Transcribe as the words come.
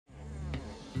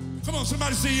Come on,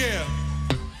 somebody say yeah.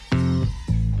 Come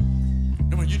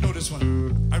on, you know this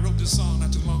one. I wrote this song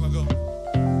not too long ago.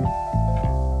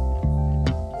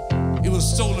 It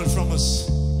was stolen from us.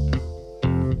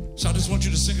 So I just want you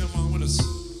to sing along with us.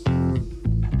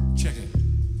 Check it.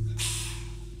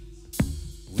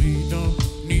 We don't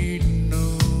need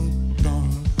no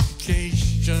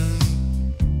complication.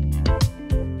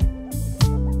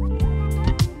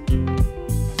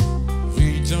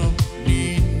 We don't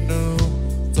need no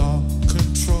thought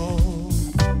control.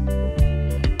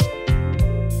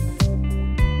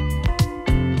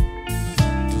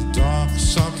 The dark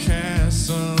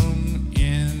sarcasm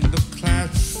in the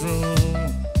classroom.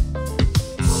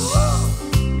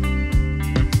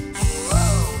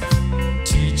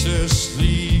 Teachers,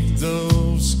 leave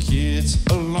those kids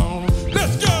alone.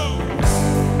 Let's go!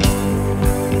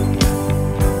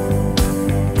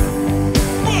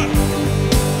 What?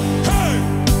 Hey,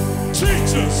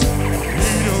 teachers,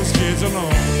 leave those kids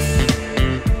alone.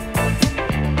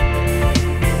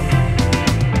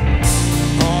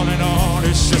 All in all,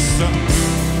 it's just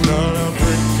another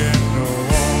brick in the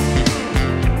wall.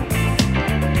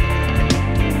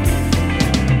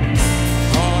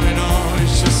 All in all,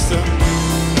 it's just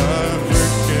another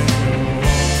brick in the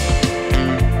wall.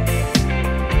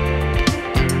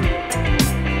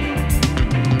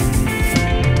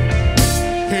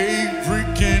 Hey,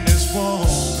 brick in this wall.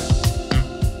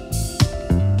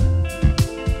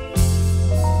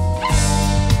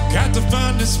 Got to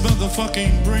find this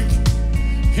motherfucking brick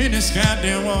in this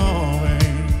goddamn wall, man.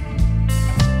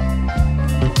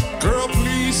 Girl,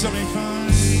 please help me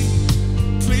find,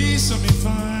 please help me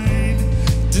find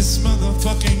this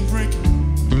motherfucking brick.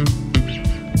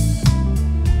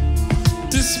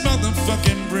 This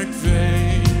motherfucking brick,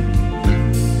 babe.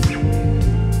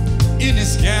 In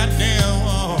this goddamn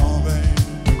wall, babe.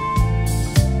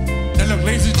 Now look,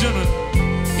 ladies and gentlemen,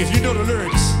 if you know the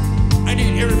lyrics, I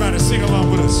need everybody to sing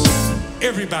along with us.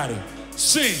 Everybody,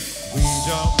 sing. We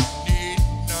don't need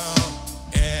no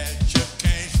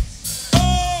education.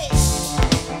 Oh!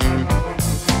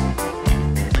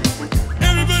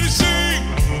 Everybody sing.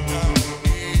 We don't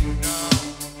need no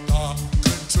thought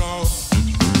control.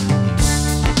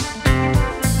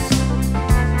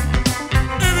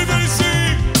 Everybody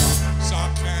sing.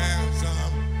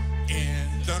 Sarcasm in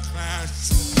the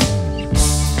classroom.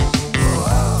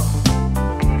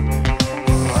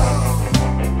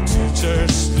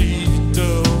 Teachers, leave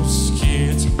those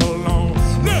kids alone.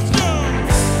 Let's go!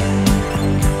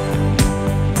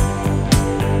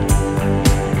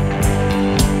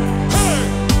 Hey,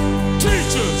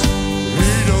 teachers,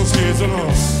 leave those kids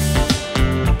alone.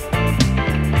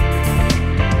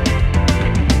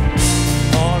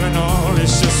 All in all,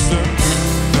 it's just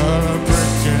another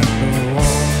brick in the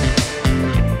wall.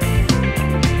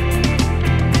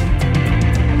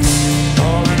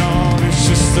 All in all, it's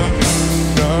just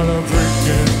another brick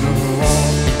in the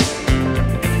wall.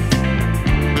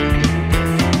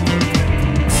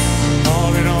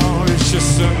 All in all, it's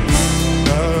just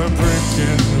another brick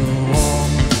in the wall.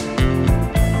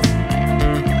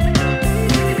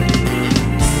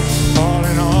 All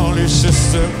in all, it's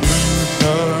just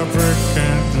another brick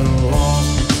in the wall.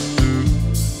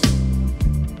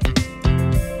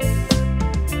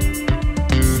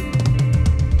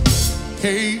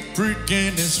 Hey, brick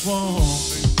in this wall.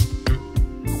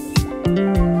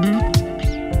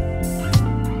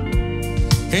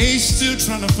 Hey, still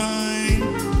trying to find,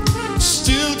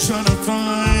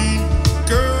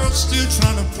 girl, still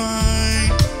trying to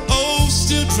find, oh,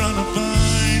 still trying to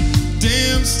find,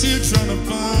 damn, still trying to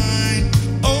find,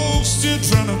 oh, still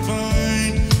trying to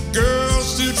find, girl,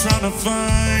 still trying to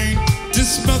find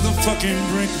this motherfucking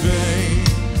brick, babe,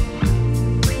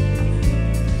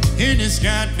 in this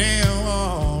goddamn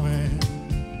wall.